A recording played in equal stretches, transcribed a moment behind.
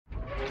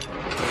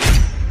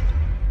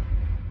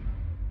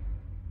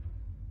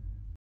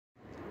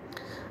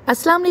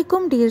अस्सलाम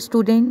वालेकुम dear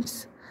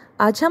students,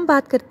 आज हम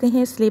बात करते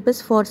हैं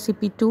syllabus for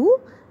cp2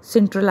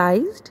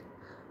 centralised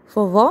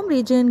for warm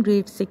reason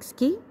grade 6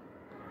 की।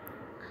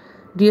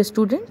 Dear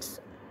students,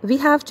 we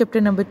have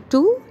chapter number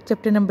 2,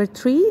 chapter number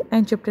 3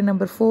 and chapter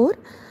number 4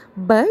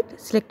 but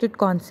selected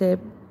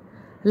concept.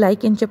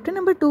 Like in chapter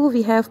number 2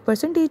 we have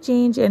percentage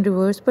change and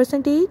reverse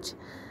percentage.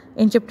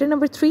 In chapter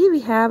number 3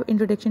 we have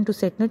introduction to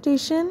set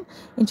notation.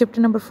 In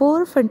chapter number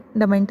 4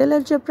 fundamental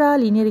algebra,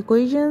 linear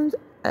equations,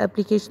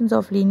 applications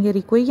of linear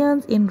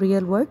equations in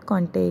real world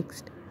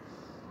context.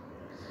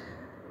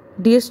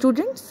 Dear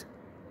students,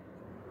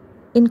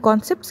 in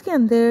concepts के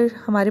अंदर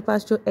हमारे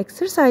पास जो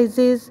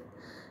exercises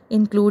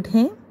include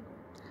हैं,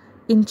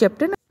 in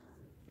chapter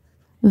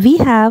we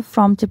have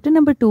from chapter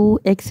number 2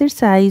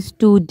 exercise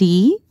 2D.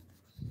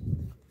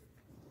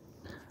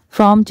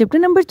 From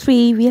chapter number 3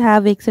 we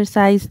have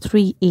exercise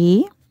 3A.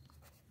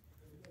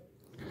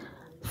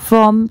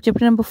 From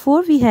chapter number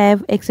 4 we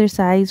have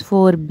exercise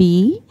 4B,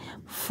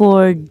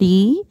 4D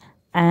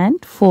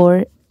and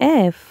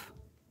 4F.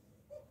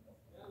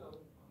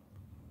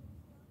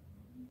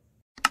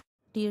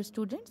 Dear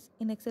students,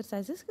 in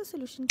exercises के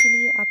solution के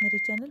लिए आप मेरे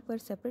channel पर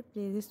separate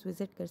playlist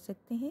visit कर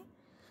सकते हैं।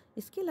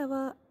 इसके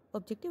अलावा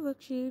ऑब्जेक्टिव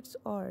वर्कशीट्स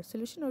और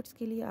सोल्यूशन नोट्स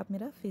के लिए आप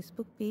मेरा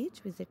फेसबुक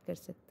पेज विजिट कर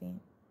सकते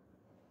हैं।